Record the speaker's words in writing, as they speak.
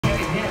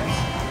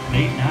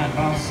life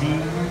I'll see.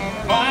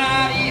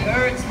 Body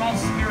hurts, my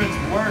spirit's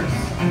worse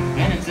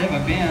than it's ever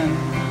been.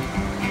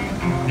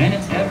 Than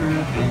it's ever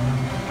been.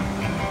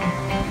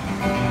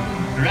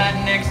 Right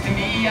next to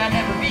me, I'd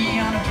never be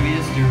on a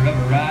twister of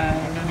a ride.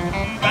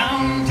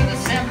 Bound to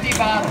this empty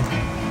bottle,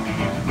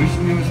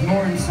 wishing there was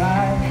more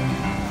inside.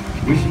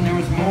 Wishing there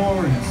was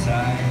more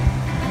inside.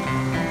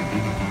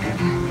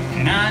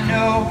 And I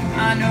know,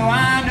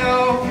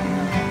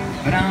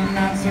 but I'm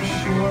not so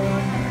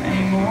sure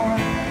anymore.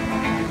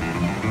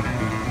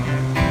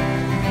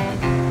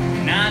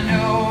 And I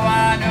know,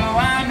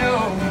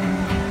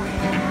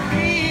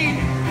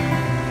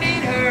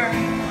 need her.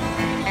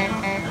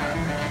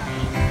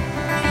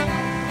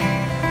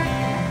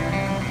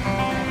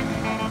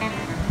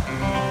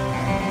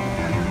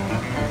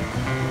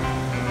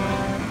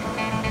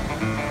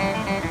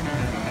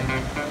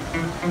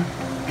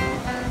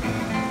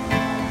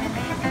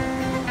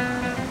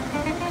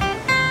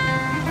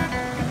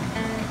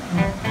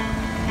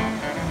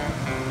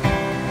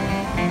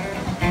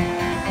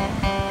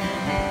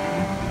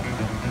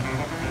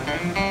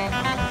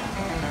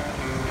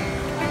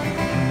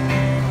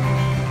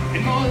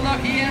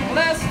 Lucky and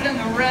blessed than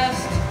the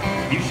rest,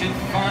 you should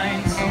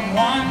find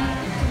someone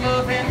to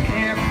love and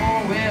care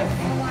for with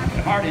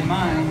your heart in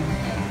mind,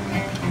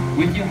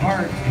 with your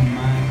heart in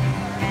mind.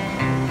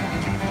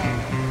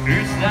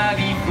 First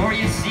before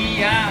you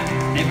see, I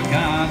never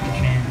got the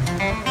chance.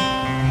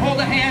 Hold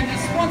a hand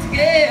just once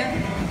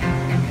again,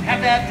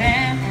 have that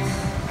dance,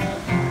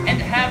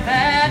 and have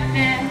that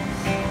dance.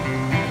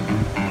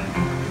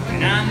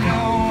 And I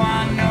know